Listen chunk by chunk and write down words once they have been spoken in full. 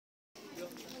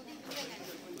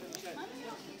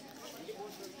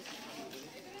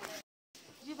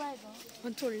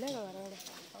पण सोडले का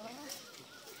बरोबर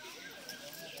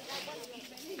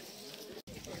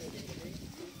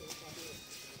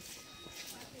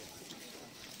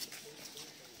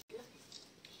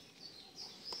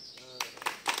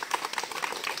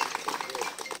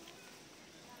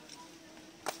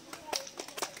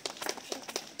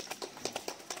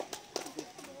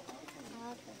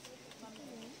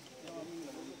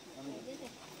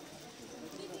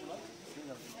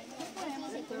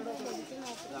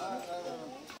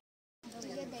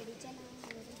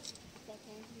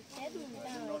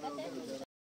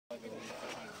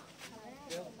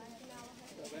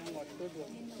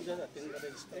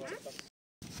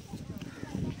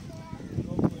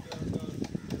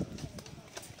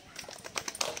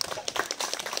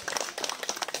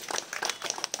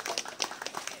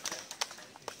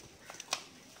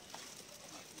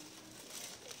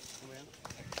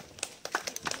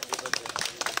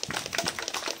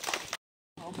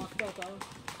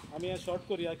आम्ही शॉर्ट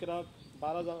करूया कित्याक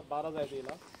 12 जाय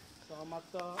येयला सो हांव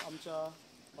मागता आमच्या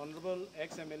ऑनरेबल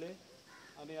एक्स MLA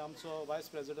आनी आमचो वायस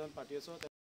प्रेसिडेंट पार्टीचो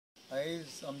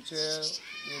आयज आमचे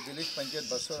दिलीप पंचायत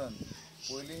बासोरान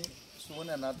पयलीं सुवून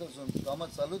येनातसून कामां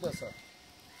चालूच आसा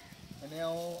आनी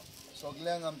हांव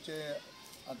सगल्यांक आमचे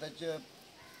आतांचे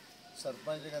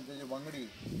सरपंच आनी तेजे वांगडी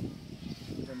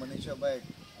ते मनीषा बायक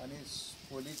आनी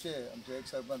पोलीचे आमचे एक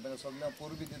सरपंच तांकां सगल्यांक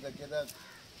पोरबी दिता कित्याक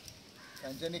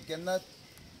तांच्यांनी केन्नाच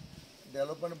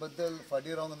डेव्हलपमेंट बद्दल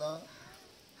फाटीं रावंक ना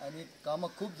आनी कामां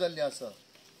खूब जाल्लीं आसा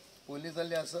पयलीं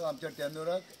जाल्लीं आसा आमच्या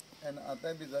टेन्युराक आनी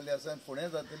आतांय बी जाल्लीं आसा आनी फुडें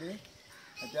जातलीं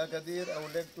आनी त्या खातीर I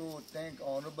would like to thank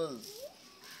honourable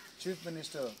chief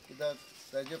minister कित्याक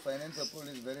ताजे finance support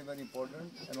is very very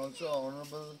important end also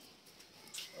honourable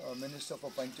minister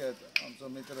for panchayat आमचो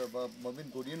मित्र बबीन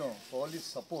गुडिनो फॉर ऑल इज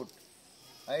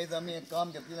सपोर्ट आयज आमी एक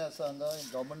काम घेतलेलें आसा हांगा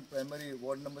गव्हर्मेंट प्रायमरी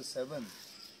वॉर्ड नंबर 7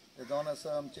 ते जावन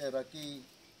आसा आमचे राखी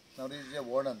नावरेचे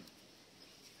वॉर्डान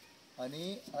आनी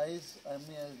आयज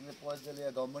आमी पळयत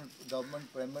जाल्यार गव्हर्मेंट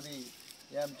प्रायमरी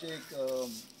हे आमचे एक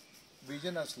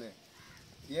विजन आसलें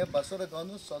हे बासोरा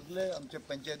गांवांतूच सगळे आमचे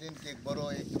पंचायतीन एक बरो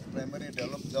एक प्रायमरी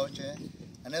डेव्हलप जावचें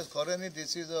आनी आयज खऱ्यांनी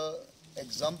this is a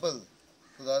example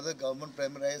to the other government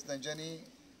primary आयज तांच्यांनी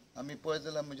आमी पळयत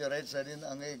जाल्यार म्हज्या रायट सायडीन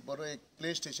हांगा एक बरो एक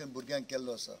प्ले स्टेशन भुरग्यांक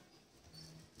केल्लो आसा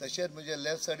तशेंच म्हज्या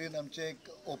लेफ्ट सायडीन आमचें एक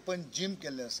ओपन जीम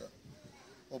केल्लें आसा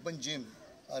ओपन जीम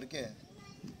सारकें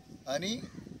आनी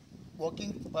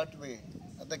वॉकिंग पाथवे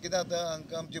आतां कितें जाता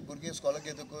हांकां आमची भुरगीं स्कॉलाक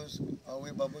येतकच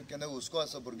आवय बापूय केन्ना हुस्को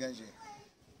आसा भुरग्यांची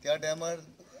त्या टायमार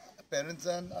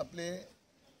पेरंट्सान आपले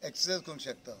एक्सरसायज करूंक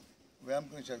शकता व्यायाम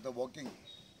करूंक शकता walking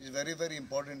is very very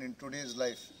important in today's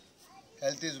life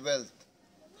health is wealth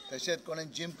तशेंच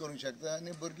कोणें जीम करूंक शकता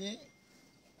आनी भुरगीं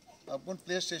आपूण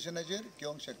प्ले स्टेशनाचेर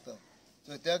घेवंक शकता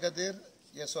सो त्या खातीर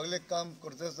हे सगळें काम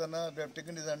करता आसतना we have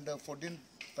taken is under 14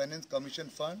 finance commission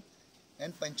fund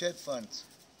end panchayat funds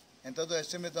and ताजो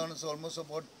एस्टिमेट जावन आसा almost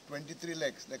about 23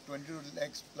 lakhs like 22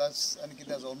 lakhs plus and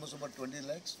कितें आसा almost about 20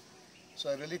 lakhs so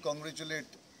I really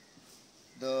congratulate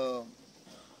the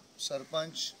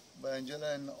Sarpanch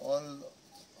Angela and all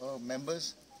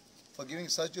members for giving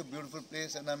such a beautiful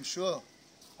place and I'm sure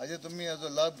आज तुमी हाजो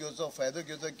लाभ घेवचो फायदो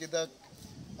घेवचो कित्याक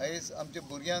आयज आमच्या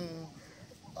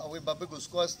भुरग्यांक आवय बापूय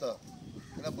हुस्को आसता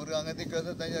कित्याक भुरगीं हांगा ती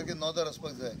कळटा तांचे सारकें नॉर्दर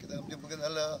वचपाक जाय कित्याक आमचे भुरगीं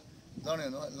नाल्यार जावन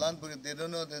न्हू ल्हान भुरगीं they don't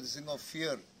know the thing of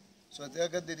fear so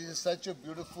there is such a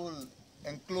beautiful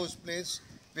enclosed place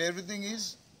where everything is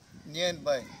near and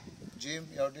by gym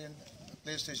outing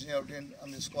play station outing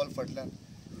and this call fatlan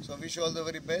so wish you all the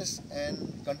very best and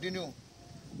continue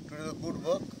to do the good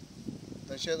work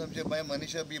तशेंच आमचे bye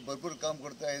Manisha बी भरपूर काम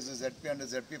करता as a ZP under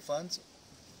ZP funds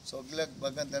सगळ्याक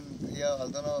भागांत ह्या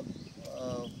Aldona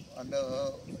under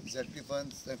ZP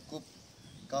funds खूब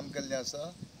काम केल्लें आसा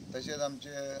तशेंच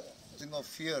आमचे thing of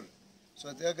fear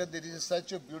so there is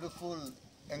such a beautiful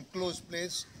enclosed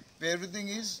place where everything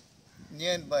is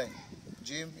near and by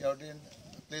gym outing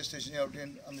play station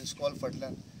outing and this call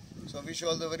fatlan so wish you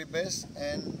all the very best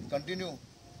and continue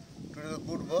to do the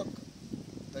good work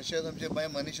तशेंच आमचे bye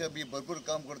Manisha बी भरपूर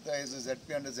काम करता as a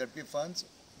ZP under ZP funds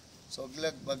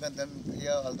सगळ्याक भागांत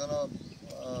ह्या Aldona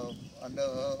under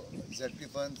ZP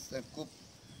funds खूब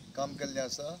काम केल्लें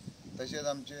आसा तशेंच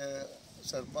आमचे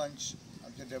सरपंच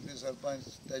आमचे डेप्युटी सरपंच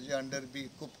ताजे अंडर बी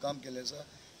खूब काम केलें आसा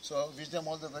so wish them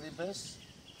all the very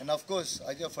best end of course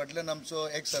हाज्या फाटल्यान आमचो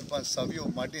एक सरपंच सावियो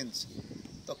मार्टिन्स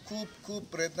तो खूब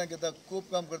प्रयत्न करता खूब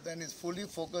काम करता आनी इज फुली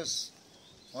फोकस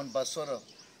ऑन बासोरा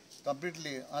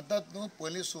कंप्लिटली आतांच न्हू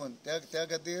पयलींसून त्या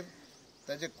खातीर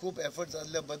ताजे खूब एफर्ट्स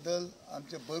जाल्ल्या बद्दल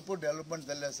आमचे भरपूर डेव्हलपमेंट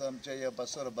जाल्लें आसा आमच्या ह्या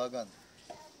बासोरा भागांत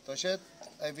तशेंच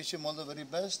I wish him all the very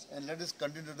best and let is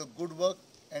continue to do good work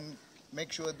end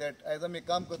make sure that आयज आमी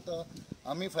काम करता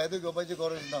आमी फायदो घेवपाची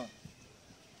गरज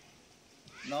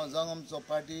ना जावं आमचो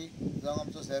पार्टी जावं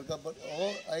आमचो सरकार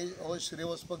हो श्रेय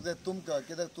वचपाक जाय तुमकां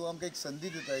कित्याक तूं आमकां एक संदी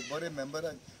दिता एक बरे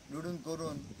मेंबराक निवडून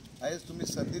करून आयज तुमी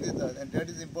संदी दितात एंड दॅट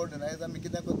इज इम्पॉर्टंट आयज आमी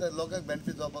कितें करता लोकांक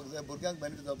बेनिफीट जावपाक जाय भुरग्यांक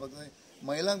बेनिफीट जावपाक जाय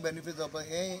महिलांक बेनिफीट जावपाक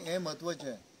हें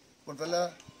म्हत्वाचें पूण फाल्यां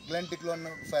ग्लेन टिकलोन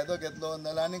फायदो घेतलो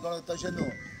नाल्यार आनी कोणाक तशें न्हू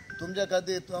तुमच्या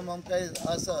खातीर आमकां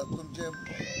आसा तुमचे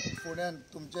फुड्यान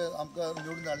तुमचे आमकां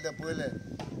निवडून हाडले पयले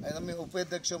आयज आमी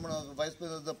उपाध्यक्ष म्हणून वायस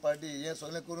प्रेसिडेंट ऑफ द पार्टी हें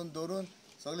सगळें करून दवरून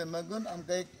सगळें मेळून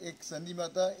आमकां एक संदी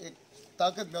मेळटा एक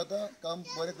ताकद मेळटा काम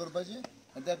बरें करपाचें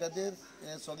आनी त्या खातीर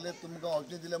हें सगळें तुमकां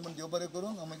ऑपॉर्च्युनिटी दिल्या म्हणून देव बरें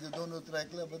करूं म्हजे 2 उतरां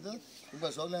आयकल्या बद्दल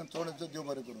तुमकां सगळ्यांक चड देव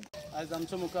बरें करूं. आयज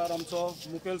आमच्या मुखार आमचो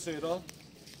मुखेल सोयरो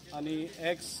आनी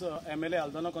एक्स MLA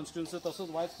आल्दोना कॉन्स्टिट्युन्सी तसोच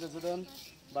वायस president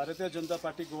Bharatiya Janata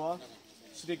party Goa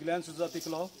Shri Glenn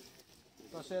तिकलो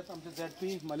तशेंच आमचे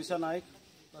ZP मनीषा नायक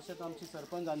तशेंच आमची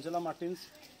सरपंच अंजला मार्टिन्स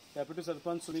डेप्युटी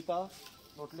सरपंच सुनीता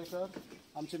लोटलेकर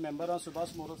आमची मेंबरां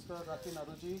सुभाष मोरजकर राखी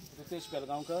नारोजी रितेश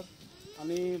बेलगांवकर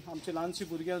आनी आमची ल्हानशी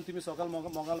भुरगीं आनी तुमी सगळे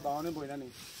मोगाल भावांनी भयणांनी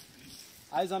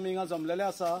आयज आमी हिंगा जमलेले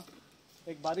आसा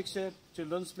एक बारीकशे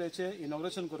चिल्ड्रन्स प्लेचे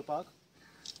इनॉग्रेशन करपाक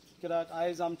कित्याक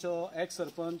आयज आमचो एक्स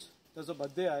सरपंच तेजो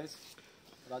बर्थडे आयज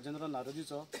राजेंद्र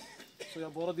नारोजीचो सो ह्यो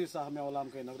बरो दीस आसा मेवला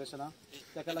आमकां इनॉग्रेशनाक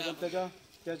तेका लागून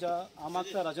तेज्या हांव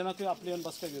मागता राजनाकूय आपली येवन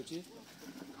बसका घेवची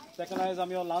तेका लागून आयज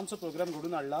आमी हो ल्हानसो प्रोग्राम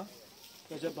घडून हाडला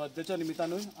तेज्या बर्थडेच्या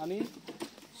निमित्तानूय आनी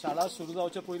शाळा सुरू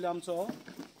जावचे पयलीं आमचो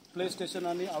प्ले स्टेशन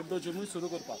आनी आउटडोर जिमूय सुरू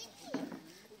करपाक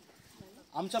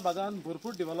आमच्या भागान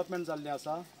भरपूर डेव्हलपमेंट जाल्लें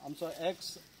आसा आमचो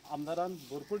एक्स आमदारान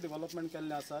भरपूर डेव्हलपमेंट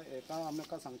केल्लें आसा हेका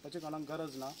आमकां सांगपाची कोणाक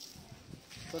गरज ना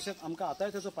तशेंच आमकां आतांय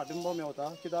तेजो पाठिंबो मेवता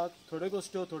कित्याक थोड्यो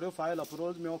गोश्ट्यो थोड्यो फायल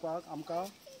अप्रुवल मेवपाक आमकां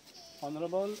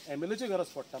ऑनरेबल MLAची गरज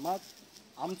पडटा मात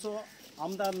आमचो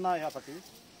आमदार ना ह्या फाटी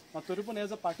मात तरी पूण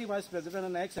एज अ पार्टी वायस प्रेसिडेंट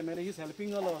आनी x MLA he is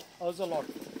helping us a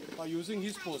lot for using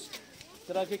his post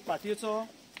कित्याक एक पार्टीचो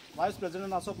वायस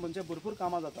प्रेसिडेंट आसप म्हणजे भरपूर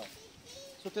कामां जाता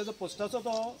सो तेजो पोस्टाचो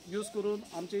तो यूज करून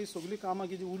आमची ही सगळीं कामां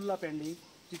जी उरला पेंडींग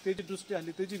जी तेजी दृश्टी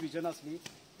आसली तेजी विजन आसली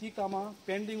ती कामां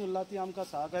पेंडींग उरला ती आमकां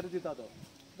सहकार्य दिता तो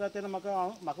कित्याक तेन्ना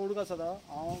म्हाका उडक आसा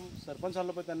हांव सरपंच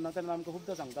आसलो पळय तेन्ना आमकां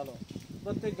खुबदां सांगतालो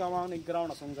प्रत्येक गांवांत एक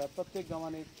ग्रावंड आसूंक जाय प्रत्येक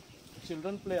गांवांत एक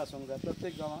चिल्ड्रन प्ले आसूंक जाय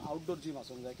प्रत्येक गांवांत आउटडोर जीम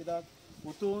आसूंक जाय कित्याक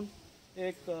उतून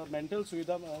एक मेंटल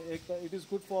सुविधा एक it is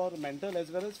good for mental age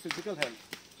well age physical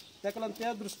health तेका लागून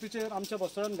त्या दृश्टीचेर आमच्या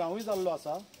बसोरान गांवूय जाल्लो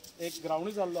आसा एक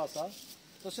ग्रावंडूय जाल्लो आसा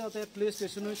तशें ते प्ले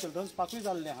स्टेशनूय चिल्ड्रन्स पार्कूय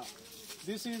जाल्लें आहा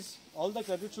दिस is all the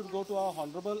credit should go to our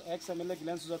honourable x MLA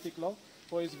Glenn तिकलो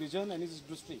for his vision end his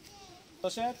दृश्टी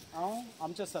तशेंच हांव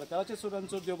आमच्या सरकाराचे चडांत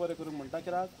चड देव बरें करूंक म्हणटा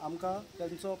कित्याक आमकां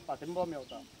तेंचो पाठिंबो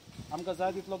मेवता आमकां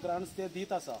जाय तितलो ग्रांट्स ते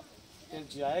दीत आसा ते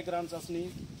GI ग्रांट्स आसनी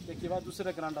ते किंवा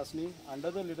दुसरे ग्रांट आसनी under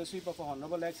the leadership of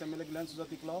honourable x MLA Glenn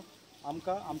तिकलो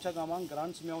आमकां आमच्या गांवांक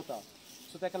ग्रांट्स मेवता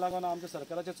सो तेका लागून आमच्या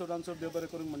सरकाराचे चडांत चड देव बरें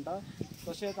करूंक म्हणटा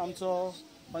तशेंच आमचो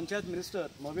पंचायत मिनिस्टर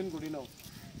मोविन गुडिनो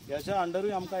ह्याच्या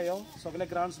अंडरूय आमकां ह्यो सगळे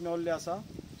ग्रांट्स मेवल्ले आसा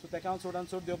सो तेका हांव चडांत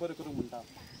चड देव बरें करूंक म्हणटा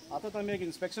आतां आमी एक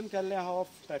इन्स्पेक्शन केल्लें आहा of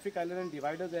traffic island end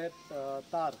dividers eight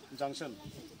तार जंक्शन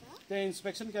तें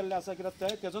इन्स्पेक्शन केल्लें आसा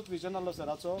कित्याक तेजोच विजन आसलो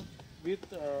सराचो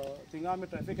वीथ थिंगा आमी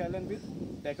traffic island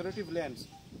with decorative lamps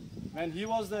when he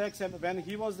was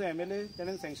the MLA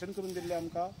तेणें सँक्शन करून दिल्लें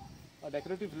आमकां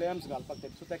डेकोरेटीव लॅम्प्स घालपाक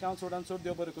सो तेका हांव चडांत चड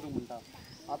देव बरें करूंक म्हणटा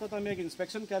आतां आमी एक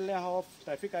इन्स्पेक्शन केल्लें आहा of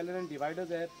traffic island end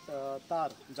dividers eight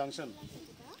तार जंक्शन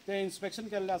तें इन्स्पेक्शन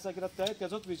केल्लें आसा कित्याक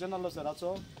तेजोच विजन आसलो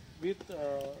सराचो वीथ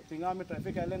थिंगा आमी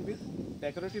traffic island with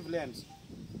decorative lamps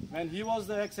when he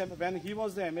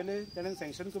was the MLA तेणें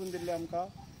सँक्शन करून दिल्लें आमकां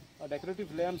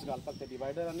डेकोरेटीव लॅम्प्स घालपाक ते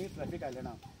डिवायडर आनी ट्रॅफीक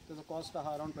आयलंडां तेजो कॉस्ट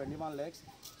आहा अरावंड 21 lakhs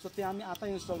सो ते आमी आतां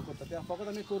इन्स्टॉल करता ते फकत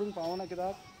आमी करूंक पावना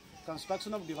कित्याक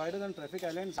कंस्ट्रक्शन ऑफ डिवायडर्स आनी ट्रॅफीक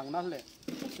आयलंड सांगनासलें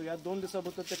सो ह्या 2 दिसां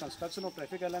भितर ते construction of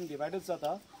traffic island dividers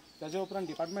जाता तेज्या उपरांत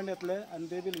डिपार्टमेंट येतले आनी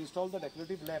they will install the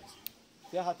decorative lamps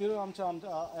त्या खातीरूय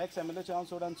आमच्या एक्स MLAचे हांव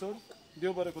चडांत चड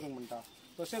देव बरें करूंक म्हणटा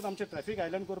तशेंच आमचे ट्रॅफीक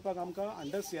आयलंड करपाक आमकां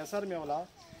अंडर CSR मेवला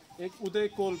एक उदय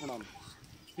कोल म्हणून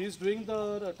he is doing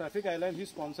the traffic island he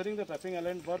स्पॉन्सरींग the traffic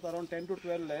island worth around 10 to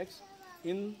 12 lakhs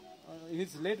in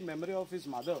his late memory of his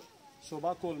mother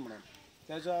Shobha Coal म्हणून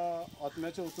तेज्या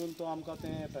आत्म्याच्या वचून तो आमकां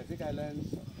तें ट्रॅफीक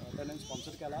आयलंड तेणें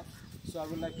स्पॉन्सर केला so I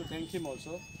would like to thank him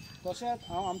also तशेंच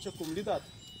हांव आमचे कुंबलीदाद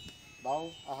भाव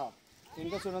आहा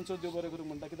तांकां चडांत चड देव बरें करूंक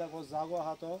म्हणटा कित्याक हो जागो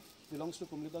आहा तो बिलोंग्स टू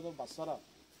कुंबलीदाद ऑफ बास्तोरा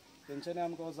तेंच्यांनी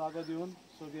आमकां हो जागो दिवन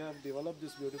so we have develop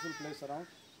this beautiful place around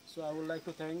so I would like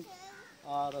to thank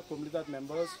our कुंबलीदाद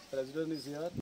members president is here